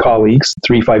its colleagues,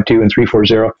 352 and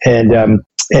 340.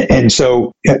 And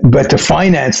so, but to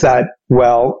finance that,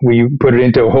 well, we put it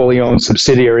into a wholly owned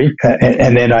subsidiary,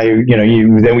 and then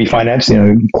then we financed,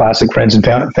 classic friends and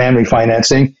family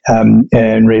financing,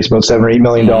 and raised about $7 or $8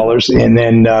 million,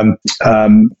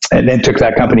 and then took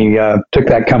that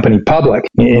company public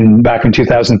back in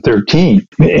 2013.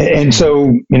 And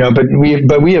so,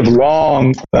 but we have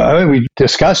long, we've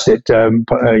discussed it, in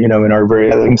our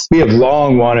various, we have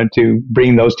long wanted to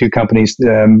bring those two companies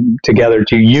together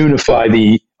to unify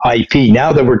the IP.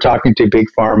 Now that we're talking to Big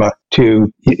Pharma,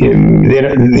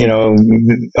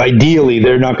 ideally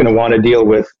they're not going to want to deal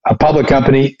with a public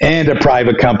company and a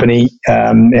private company,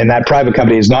 and that private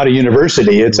company is not a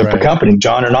university; it's a company.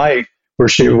 John and I were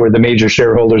the major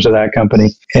shareholders of that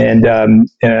company, and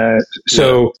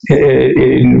so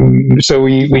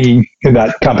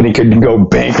that company could go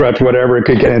bankrupt, whatever. It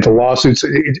could get into lawsuits.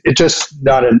 It's just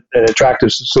not an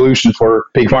attractive solution for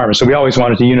Big Pharma. So we always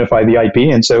wanted to unify the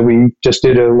IP, and so we just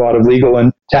did a lot of legal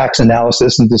and tax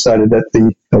analysis and decided that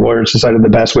the lawyers decided the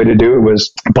best way to do it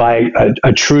was by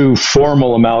a true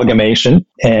formal amalgamation,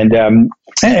 and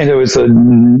there was a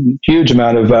huge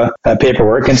amount of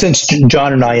paperwork. And since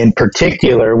John and I in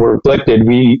particular were afflicted,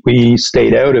 we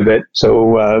stayed out of it.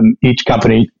 So each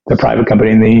company, the private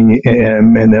company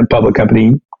and the public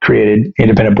company, created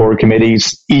independent board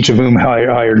committees, each of whom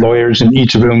hired lawyers and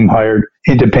each of whom hired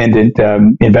independent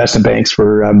investment banks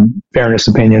for fairness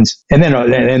opinions. And then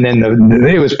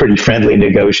it was pretty friendly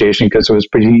negotiation because it was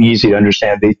pretty easy to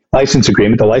understand the license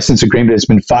agreement. The license agreement has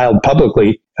been filed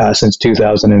publicly since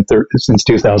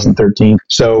 2013.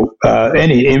 So how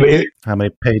many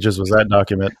pages was that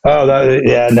document? Oh,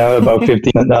 about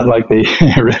 50. Not like the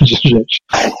registration.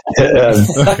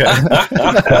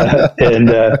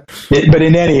 But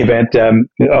in any event,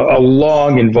 a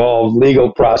long, involved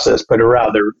legal process, but a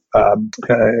rather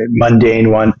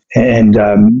mundane one, and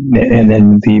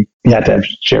then you have to have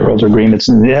shareholder agreements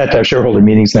and you have to have shareholder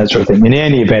meetings and that sort of thing. In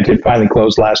any event, it finally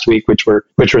closed last week, which we're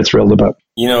thrilled about.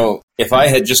 If I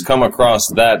had just come across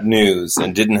that news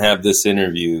and didn't have this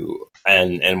interview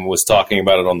and was talking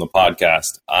about it on the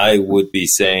podcast, I would be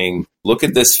saying, look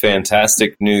at this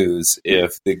fantastic news.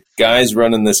 If the guys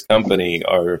running this company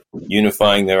are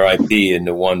unifying their IP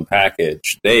into one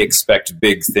package, they expect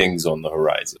big things on the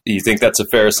horizon. Do you think that's a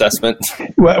fair assessment?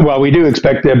 Well, we do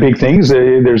expect big things.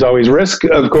 There's always risk,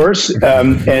 of course,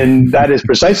 and that is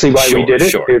precisely why we did it.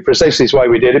 Sure. Precisely why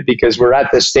we did it, because we're at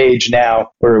this stage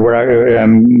now where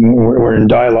we're in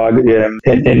dialogue,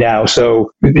 and now.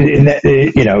 So,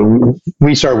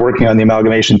 we started working on the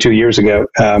amalgamation 2 years ago,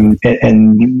 and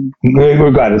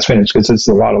we're glad it's finished because it's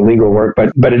a lot of legal work,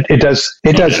 but it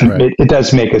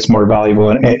does make us more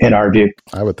valuable in our view.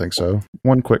 I would think so.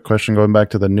 One quick question going back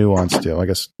to the Nuance deal. I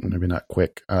guess maybe not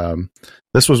quick.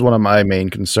 This was one of my main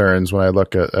concerns when I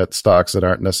look at stocks that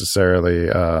aren't necessarily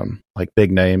like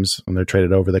big names and they're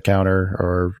traded over the counter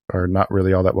or are not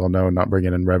really all that well known, not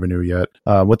bringing in revenue yet.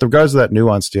 With regards to that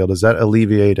Nuance deal, does that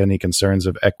alleviate any concerns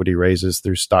of equity raises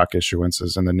through stock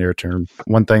issuances in the near term?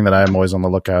 One thing that I'm always on the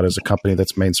lookout is a company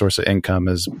that's main source of income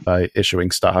is by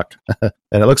issuing stock.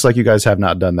 And it looks like you guys have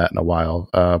not done that in a while.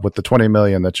 With the $20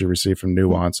 million that you received from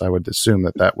Nuance, I would assume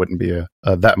that wouldn't be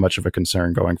that much of a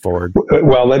concern going forward.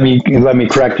 Well, let me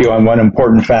correct you on one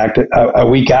important fact. A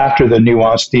week after the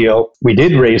Nuance deal, we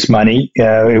did raise money.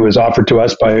 It was offered to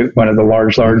us by one of the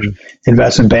large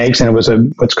investment banks, and it was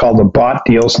what's called a bought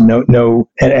deal, so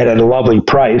at a lovely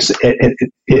price. I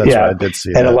did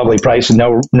see at a lovely price and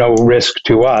no risk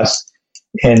to us.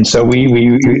 And so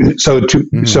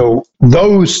so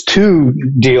those two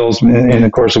deals in the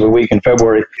course of a week in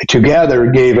February together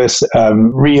gave us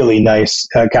really nice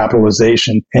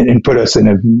capitalization and put us in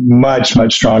a much,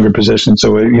 much stronger position.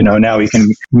 So, now we can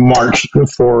march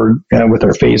forward with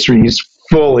our phase 3s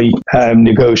fully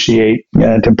negotiate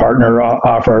to partner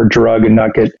off our drug and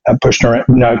not get pushed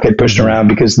around,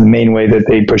 because the main way that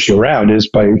they push you around is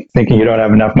by thinking you don't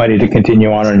have enough money to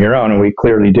continue on your own, and we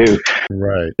clearly do.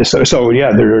 Right. So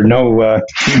yeah, there are no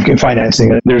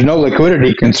financing. There's no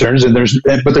liquidity concerns,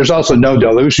 but there's also no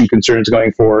dilution concerns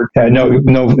going forward. No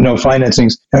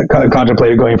financings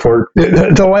contemplated going forward.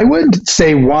 Though I would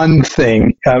say one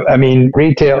thing. I mean,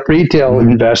 retail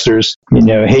investors,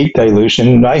 hate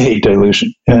dilution. I hate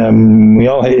dilution. We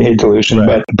all hate dilution,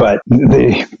 right. but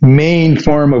the main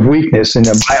form of weakness in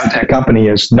a biotech company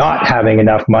is not having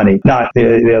enough money, not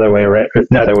the other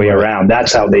way around.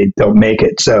 That's how they don't make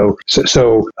it. So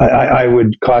I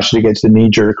would caution against the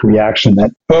knee-jerk reaction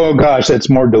that, oh gosh, that's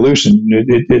more dilution.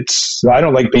 I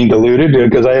don't like being diluted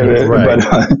because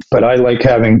but I like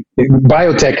having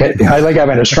biotech. I like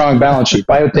having a strong balance sheet.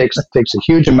 Biotech takes a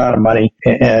huge amount of money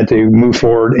to move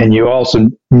forward, and you also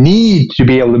need to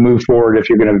be able to move forward if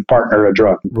you're going to partner a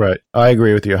drug. Right. I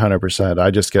agree with you 100%.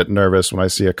 I just get nervous when I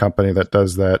see a company that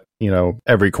does that,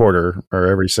 every quarter or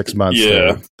every 6 months.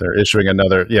 Yeah. They're issuing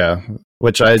another,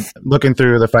 which looking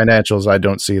through the financials, I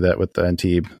don't see that with the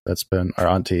Antibes. That's been our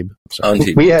Antibes.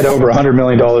 We had over $100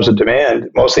 million of demand,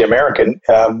 mostly American,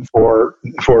 for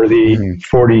the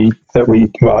 40 that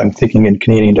I'm thinking in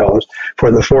Canadian dollars,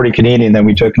 for the 40 Canadian that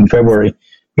we took in February.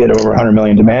 We had over 100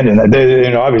 million demand, and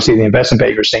obviously the investment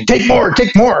bankers saying take more,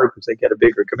 because they get a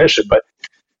bigger commission. But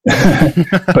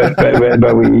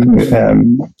but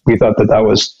we thought that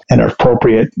was an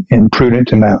appropriate and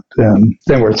prudent amount. Then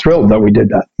we're thrilled that we did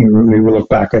that. We look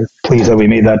back and pleased that we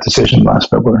made that decision last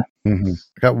February. Mm-hmm.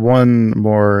 I got one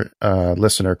more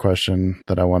listener question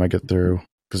that I want to get through,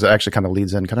 because it actually kind of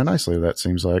leads in kind of nicely. That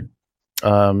seems like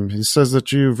he says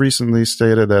that you've recently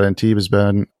stated that Antibes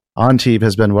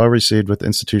has been well received with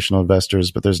institutional investors,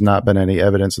 but there's not been any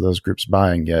evidence of those groups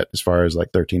buying yet, as far as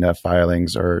like 13F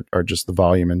filings or just the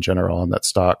volume in general on that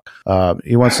stock.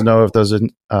 He wants to know if those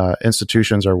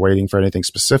institutions are waiting for anything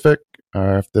specific,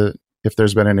 or if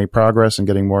there's been any progress in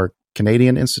getting more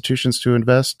Canadian institutions to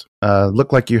invest.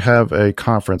 Look like you have a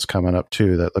conference coming up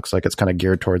too that looks like it's kind of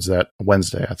geared towards that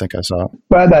Wednesday, I think I saw.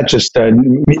 Well, that just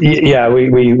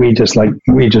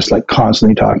we just like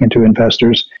constantly talking to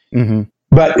investors. Mm-hmm.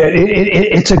 But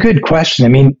it's a good question. I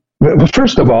mean,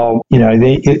 first of all,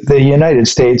 the United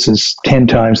States is 10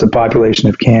 times the population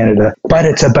of Canada, but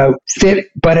it's about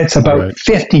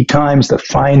 50 times the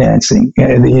financing.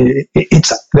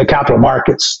 It's the capital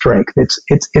market strength.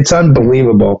 It's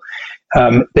unbelievable.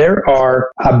 There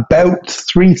are about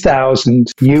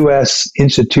 3,000 U.S.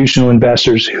 institutional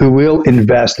investors who will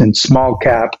invest in small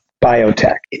cap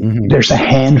biotech. Mm-hmm. There's a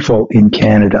handful in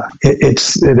Canada.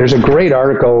 There's a great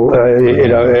article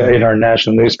in our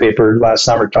national newspaper last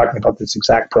summer talking about this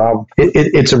exact problem.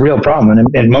 It's a real problem,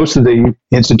 and most of the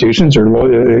institutions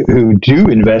who do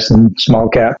invest in small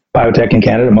cap biotech in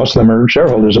Canada, most of them are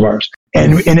shareholders of ours.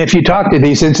 And if you talk to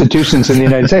these institutions in the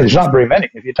United States, there's not very many.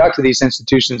 If you talk to these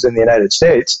institutions in the United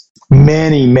States,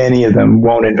 many of them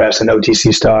won't invest in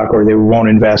OTC stock, or they won't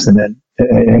invest in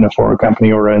a foreign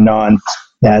company or a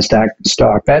non-NASDAQ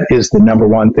stock. That is the number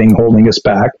one thing holding us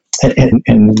back.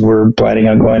 And we're planning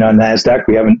on going on NASDAQ.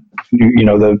 We haven't,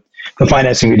 the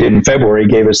financing we did in February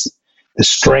gave us the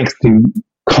strength to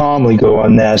calmly go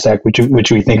on NASDAQ,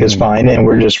 which we think is fine. And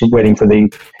we're just waiting for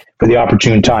the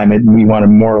opportune time. And we want to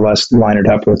more or less line it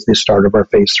up with the start of our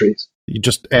phase 3s. You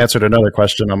just answered another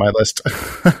question on my list.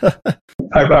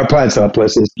 Our plans to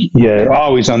uplist is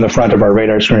always on the front of our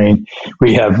radar screen.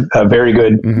 We have a very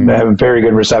good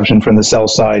reception from the sell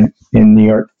side in New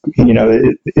York.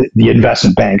 The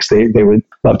investment banks, they would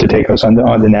love to take us on the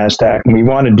NASDAQ, and we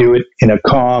want to do it in a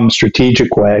calm,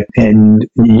 strategic way. And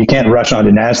you can't rush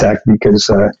onto NASDAQ because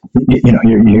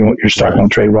your stock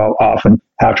won't trade well often.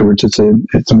 Afterwards, it's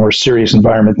a more serious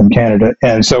environment than Canada,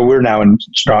 and so we're now in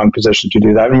strong position to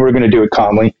do that, and we're going to do it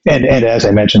calmly. And as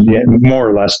I mentioned, more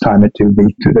or less time it to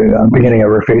the beginning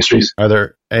of our phase 3s. Are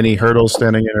there any hurdles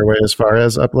standing in your way as far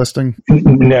as uplisting?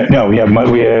 No, we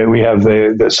have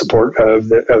the support of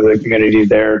the community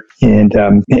there, and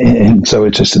so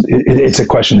it's a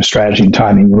question of strategy and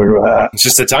timing. It's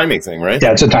just a timing thing, right?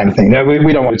 Yeah, it's a timing thing.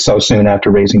 We don't want it so soon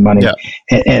after raising money,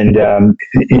 and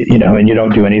you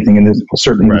don't do anything in this. Well,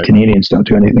 certainly the Canadians don't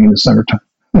do anything in the summertime.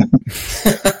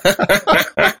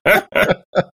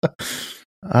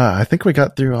 I think we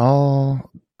got through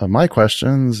all of my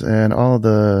questions and all of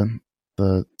the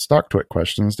the StockTwit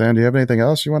questions. Dan, do you have anything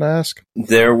else you want to ask?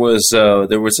 There was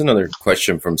another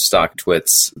question from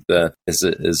StockTwits that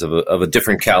is of a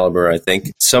different caliber, I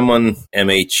think. Someone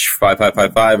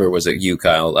MH5555, or was it you,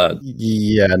 Kyle?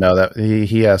 He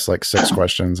asked like 6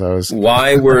 questions.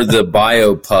 Why were the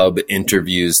BioPub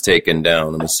interviews taken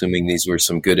down? I'm assuming these were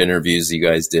some good interviews you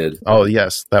guys did. Oh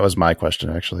yes, that was my question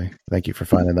actually. Thank you for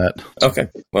finding that. Okay,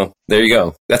 well there you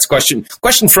go. That's question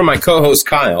from my co-host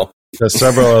Kyle.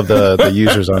 Several of the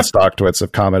users on StockTwits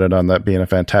have commented on that being a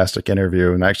fantastic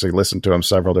interview, and actually listened to him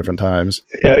several different times.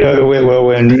 Well,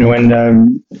 when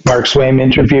Mark Swaim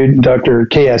interviewed Dr.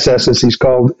 KSS, as he's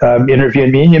called,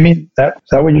 interviewed me, you mean is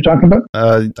that what you're talking about?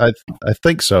 I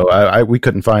think so. We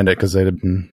couldn't find it because they've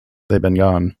been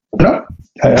gone. No,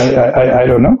 I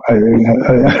don't know.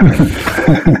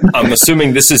 I'm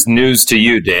assuming this is news to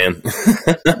you, Dan.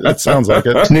 That sounds like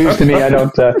it. It's news to me. I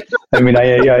don't. I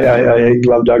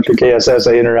love Dr. KSS.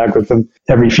 I interact with them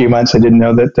every few months. I didn't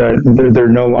know that they're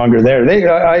no longer there.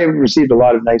 I received a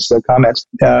lot of nice comments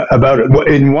about it.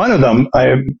 In one of them,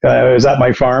 I was at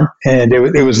my farm, and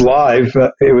it was live.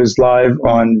 It was live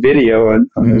on video on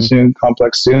a Zoom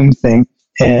complex Zoom thing.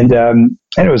 And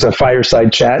it was a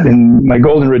fireside chat, and my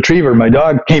golden retriever, my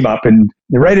dog, came up and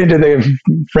right into the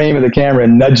frame of the camera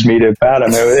and nudged me to pat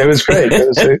him. It was great.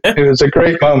 It was a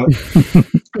great moment.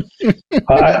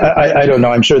 I don't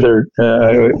know. I'm sure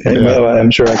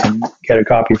I'm sure I can get a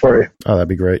copy for you. Oh, that'd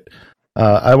be great.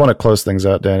 I want to close things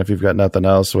out, Dan, if you've got nothing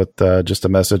else, with just a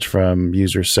message from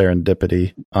user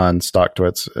Serendipity on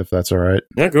StockTwits, if that's all right.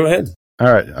 Yeah, go ahead.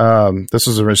 All right. This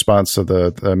was a response to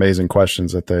the amazing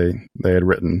questions that they had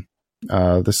written.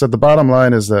 They said the bottom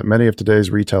line is that many of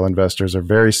today's retail investors are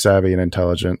very savvy and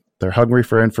intelligent. They're hungry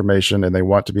for information, and they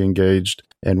want to be engaged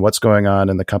in what's going on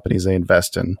in the companies they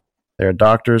invest in. They are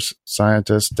doctors,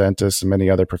 scientists, dentists, and many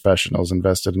other professionals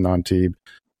invested in Antibes,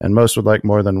 and most would like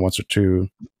more than once or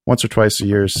twice a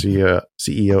year see a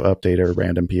CEO update or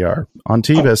random PR.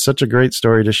 Antibes has such a great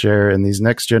story to share, and these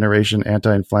next generation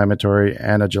anti-inflammatory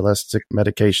analgesic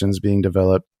medications being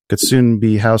developed could soon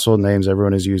be household names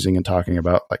everyone is using and talking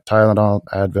about, like Tylenol,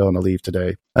 Advil, and Aleve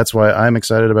today. That's why I'm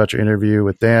excited about your interview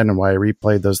with Dan and why I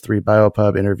replayed those 3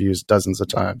 BioPub interviews dozens of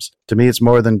times. To me, it's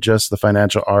more than just the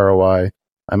financial ROI.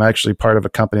 I'm actually part of a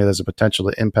company that has the potential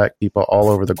to impact people all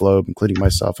over the globe, including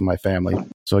myself and my family.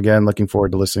 So again, looking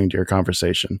forward to listening to your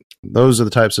conversation. Those are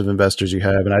the types of investors you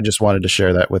have, and I just wanted to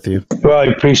share that with you. Well, I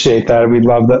appreciate that. We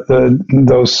love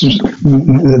those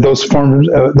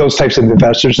types of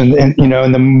investors, and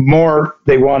the more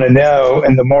they want to know,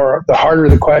 and the harder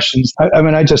the questions.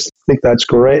 I just think that's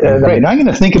great. Right, and I'm going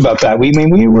to think about that.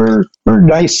 We're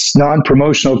nice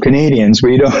non-promotional Canadians.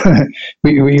 We don't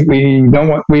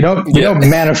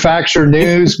manufacture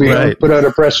news. We don't put out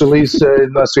a press release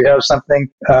unless we have something.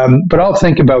 But I'll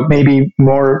think about maybe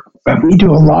more. We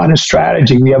do a lot of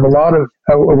strategy. We have a lot of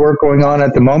work going on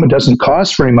at the moment. It doesn't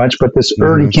cost very much, but this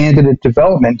early candidate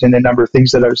development and a number of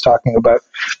things that I was talking about.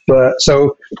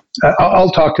 So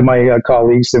I'll talk to my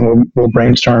colleagues, and we'll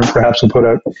brainstorm. Perhaps we'll put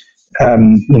out,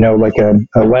 like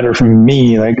a letter from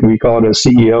me, like we call it a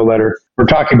CEO letter. We're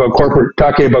talking about corporate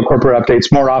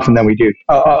updates more often than we do.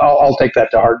 I'll take that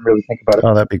to heart and really think about it.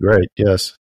 Oh, that'd be great.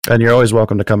 Yes. And you're always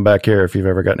welcome to come back here if you've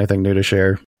ever got anything new to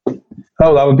share.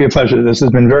 Oh, that would be a pleasure. This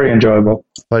has been very enjoyable.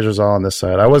 Pleasure's all on this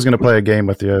side. I was going to play a game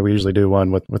with you. We usually do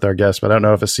one with our guests, but I don't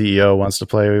know if a CEO wants to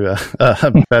play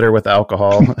better with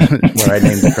alcohol, where I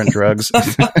name different drugs. So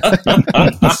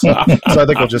I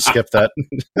think we'll just skip that.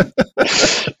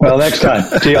 Well, next time.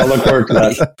 Gee, I'll look forward to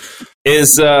that.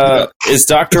 Is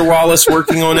Dr. Wallace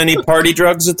working on any party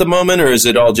drugs at the moment, or is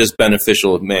it all just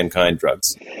beneficial of mankind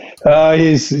drugs?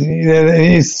 He's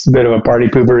a bit of a party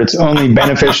pooper. It's only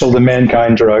beneficial to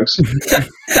mankind drugs.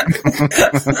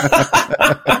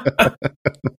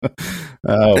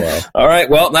 Oh, well. All right.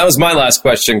 Well, that was my last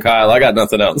question, Kyle. I got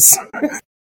nothing else.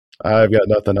 I've got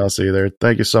nothing else either.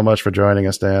 Thank you so much for joining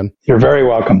us, Dan. You're very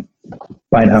welcome.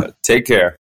 Bye now. Take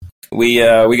care. We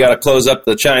got to close up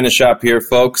the China shop here,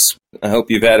 folks. I hope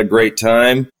you've had a great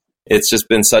time. It's just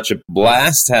been such a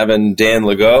blast having Dan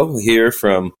Legault here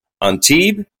from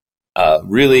Antibes.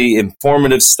 Really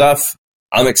informative stuff.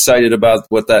 I'm excited about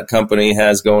what that company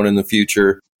has going in the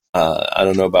future. I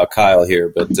don't know about Kyle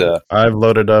here, but I've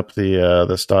loaded up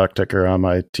the stock ticker on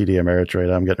my TD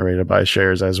Ameritrade. I'm getting ready to buy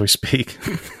shares as we speak.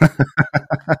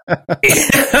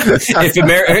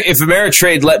 If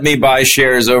Ameritrade let me buy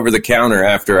shares over the counter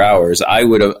after hours, I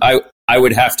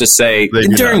would have to say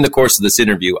during the course of this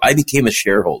interview, I became a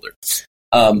shareholder.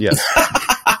 Yes.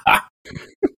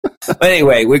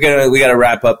 Anyway, we gotta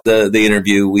wrap up the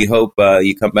interview. We hope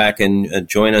you come back and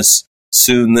join us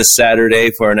soon this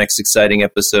Saturday for our next exciting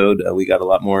episode. We got a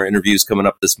lot more interviews coming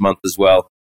up this month as well.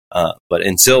 But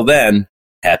until then,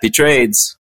 happy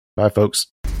trades. Bye, folks.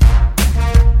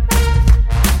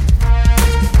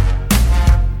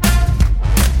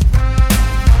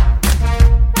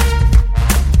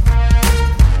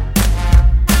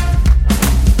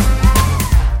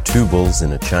 Two Bulls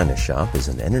in a China Shop is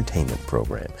an entertainment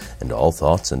program, and all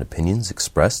thoughts and opinions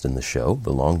expressed in the show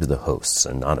belong to the hosts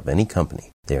and not of any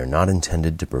company. They are not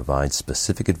intended to provide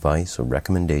specific advice or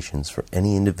recommendations for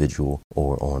any individual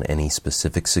or on any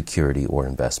specific security or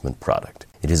investment product.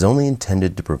 It is only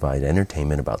intended to provide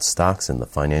entertainment about stocks in the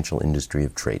financial industry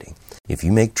of trading. If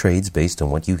you make trades based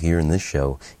on what you hear in this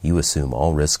show, you assume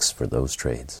all risks for those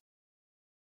trades.